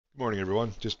Morning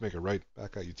everyone, just make it right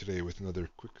back at you today with another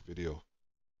quick video.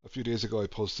 A few days ago I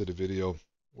posted a video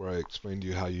where I explained to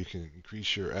you how you can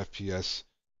increase your FPS,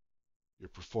 your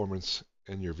performance,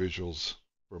 and your visuals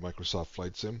for Microsoft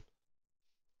Flight Sim.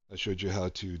 I showed you how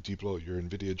to deploy your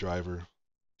NVIDIA driver,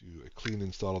 do a clean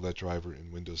install of that driver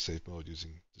in Windows Safe Mode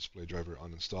using Display Driver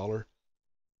Uninstaller.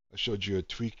 I showed you a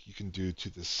tweak you can do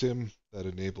to the sim that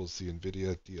enables the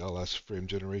NVIDIA DLSS Frame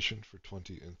Generation for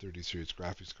 20 and 30 series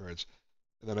graphics cards.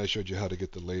 And then I showed you how to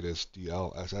get the latest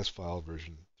DLSS file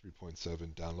version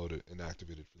 3.7 downloaded and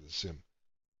activated for the sim.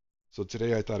 So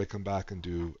today I thought I'd come back and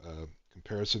do a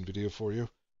comparison video for you,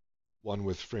 one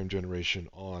with frame generation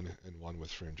on and one with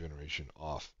frame generation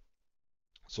off.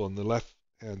 So on the left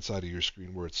hand side of your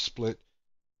screen where it's split,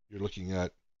 you're looking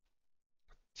at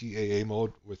TAA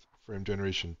mode with frame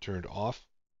generation turned off.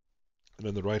 And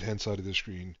on the right hand side of the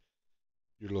screen,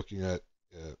 you're looking at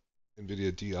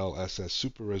NVIDIA DLSS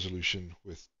Super Resolution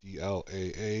with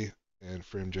DLAA and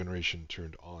frame generation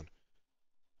turned on.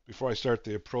 Before I start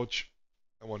the approach,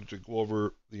 I wanted to go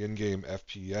over the in-game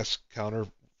FPS Counter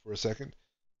for a second.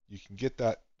 You can get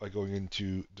that by going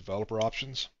into Developer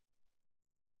Options.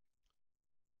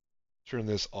 Turn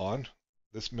this on.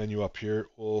 This menu up here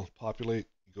will populate.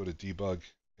 You go to Debug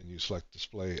and you select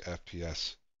Display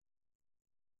FPS.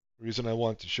 The reason I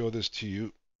want to show this to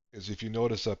you is if you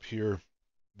notice up here,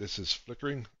 this is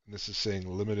flickering, and this is saying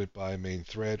limited by main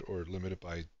thread or limited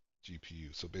by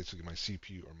GPU. So basically my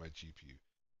CPU or my GPU.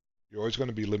 You're always going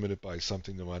to be limited by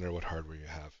something no matter what hardware you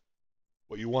have.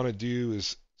 What you want to do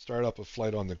is start up a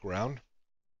flight on the ground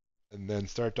and then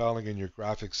start dialing in your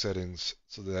graphics settings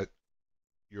so that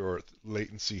your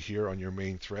latency here on your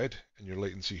main thread and your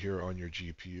latency here on your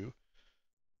GPU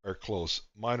are close.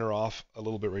 Mine are off a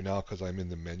little bit right now because I'm in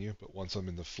the menu, but once I'm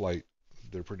in the flight,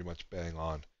 they're pretty much bang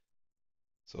on.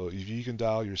 So if you can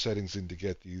dial your settings in to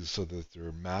get these so that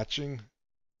they're matching,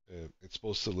 it's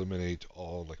supposed to eliminate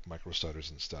all like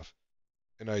microstutters and stuff.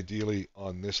 And ideally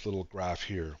on this little graph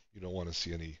here, you don't want to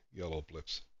see any yellow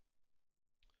blips.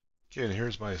 Okay, and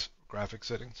here's my graphic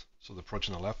settings. So the approach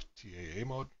on the left, TAA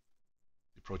mode.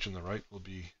 The approach on the right will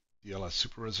be DLSS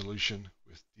Super Resolution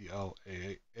with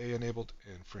DLAA enabled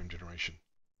and frame generation.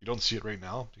 You don't see it right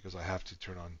now because I have to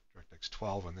turn on DirectX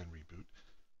 12 and then reboot.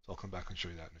 So I'll come back and show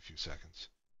you that in a few seconds.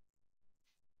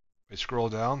 I scroll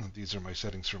down, these are my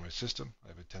settings for my system. I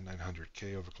have a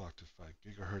 10900K overclocked to 5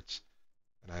 GHz,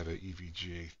 and I have an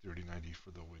EVGA 3090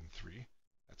 for the Win 3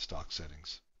 at stock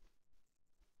settings.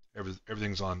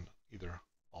 Everything's on either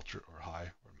ultra or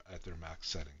high or at their max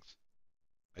settings.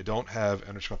 I don't have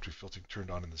anisotropic filtering turned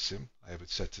on in the sim. I have it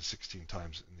set to 16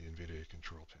 times in the NVIDIA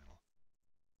control panel.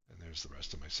 And there's the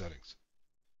rest of my settings.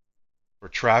 For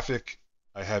traffic,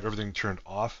 I have everything turned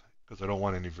off because I don't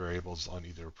want any variables on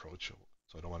either approach.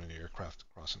 So I don't want any aircraft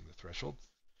crossing the threshold.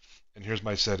 And here's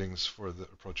my settings for the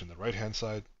approach on the right-hand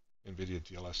side, NVIDIA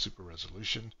DLSS Super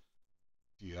Resolution,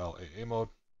 DLAA mode,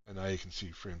 and now you can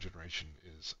see frame generation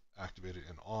is activated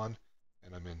and on,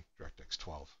 and I'm in DirectX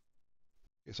 12.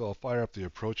 Okay, so I'll fire up the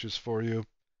approaches for you.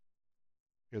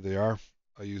 Here they are.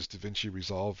 I use DaVinci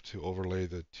Resolve to overlay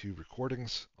the two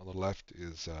recordings. On the left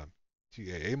is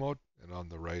TAA mode, and on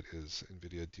the right is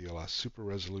NVIDIA DLSS Super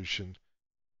Resolution,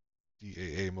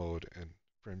 DAA mode, and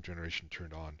frame generation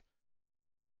turned on.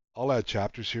 I'll add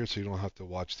chapters here so you don't have to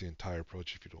watch the entire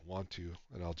approach if you don't want to,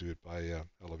 and I'll do it by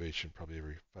elevation, probably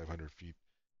every 500 feet.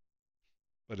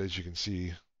 But as you can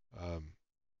see,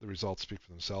 the results speak for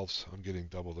themselves. I'm getting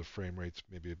double the frame rates,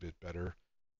 maybe a bit better.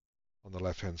 On the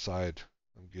left-hand side,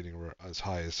 I'm getting as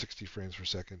high as 60 frames per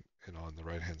second, and on the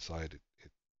right-hand side,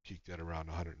 it peaked at around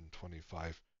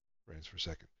 125 frames per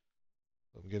second.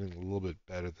 So I'm getting a little bit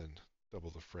better than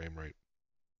double the frame rate.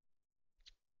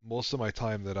 Most of my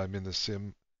time that I'm in the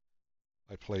sim,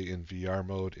 I play in VR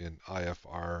mode in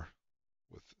IFR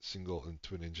with single and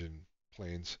twin engine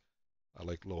planes. I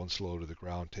like low and slow to the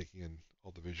ground, taking in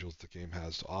all the visuals the game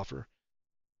has to offer.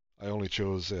 I only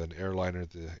chose an airliner,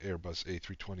 the Airbus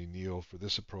A320neo for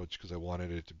this approach because I wanted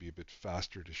it to be a bit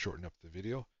faster to shorten up the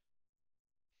video.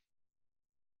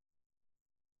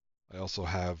 I also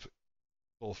have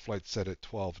both flights set at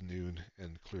 12 noon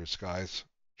and clear skies,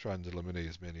 trying to eliminate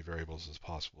as many variables as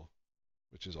possible,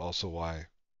 which is also why,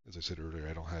 as I said earlier,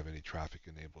 I don't have any traffic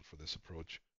enabled for this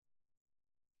approach.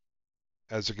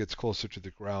 As it gets closer to the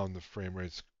ground, the frame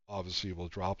rates obviously will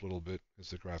drop a little bit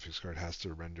as the graphics card has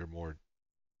to render more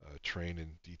terrain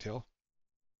in detail.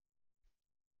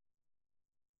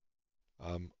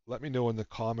 Let me know in the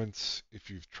comments if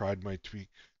you've tried my tweak.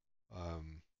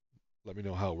 Let me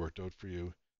know how it worked out for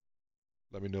you.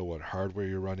 Let me know what hardware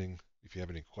you're running. If you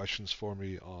have any questions for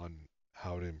me on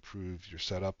how to improve your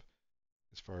setup,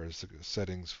 As far as the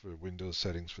settings for Windows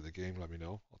settings for the game, let me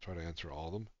know. I'll try to answer all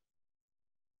of them.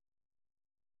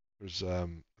 There's a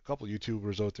couple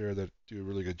YouTubers out there that do a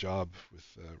really good job with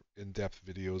in-depth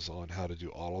videos on how to do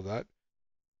all of that.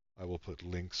 I will put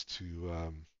links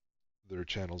to their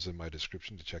channels in my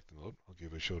description to check them out. I'll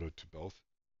give a shout out to both.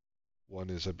 One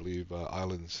is, I believe,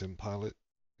 Island Sim Pilot,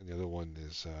 and the other one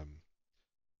is, I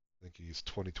think he's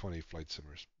 2020 Flight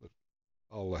Simmers. But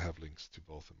I'll have links to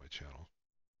both in my channel.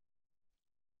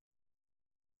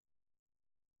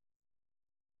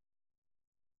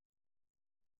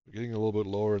 We're getting a little bit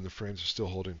lower, and the frames are still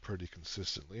holding pretty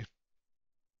consistently.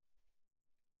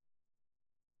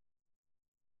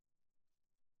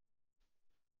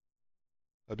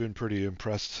 I've been pretty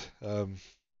impressed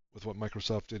with what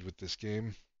Microsoft did with this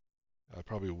game. I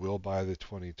probably will buy the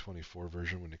 2024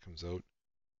 version when it comes out,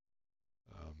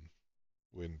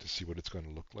 to see what it's going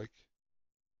to look like.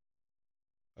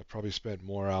 I probably spent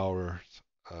more hours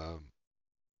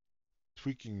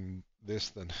tweaking this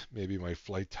than maybe my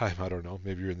flight time. I don't know.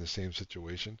 Maybe you're in the same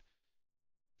situation.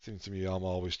 It seems to me I'm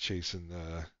always chasing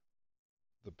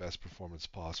the best performance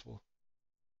possible.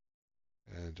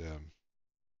 And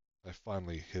I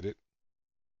finally hit it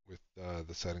with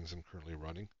the settings I'm currently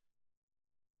running.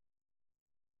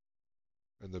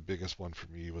 And the biggest one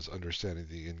for me was understanding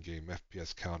the in-game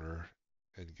FPS counter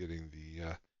and getting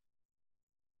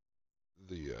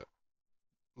the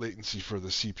latency for the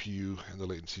CPU and the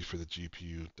latency for the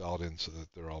GPU dialed in so that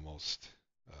they're almost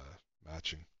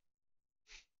matching.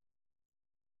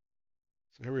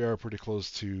 So here we are pretty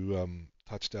close to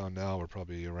touchdown now. We're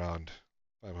probably around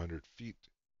 500 feet.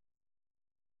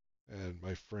 And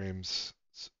my frames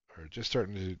are just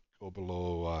starting to go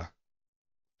below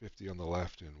 50 on the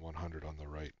left and 100 on the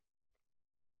right.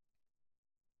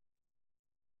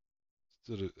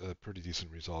 Still a pretty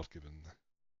decent result given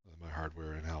my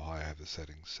hardware and how high I have the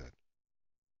settings set.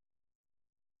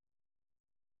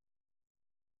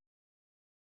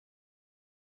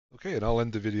 Okay, and I'll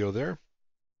end the video there.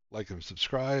 Like and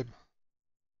subscribe.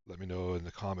 Let me know in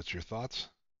the comments your thoughts,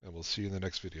 and we'll see you in the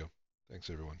next video. Thanks,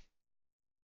 everyone.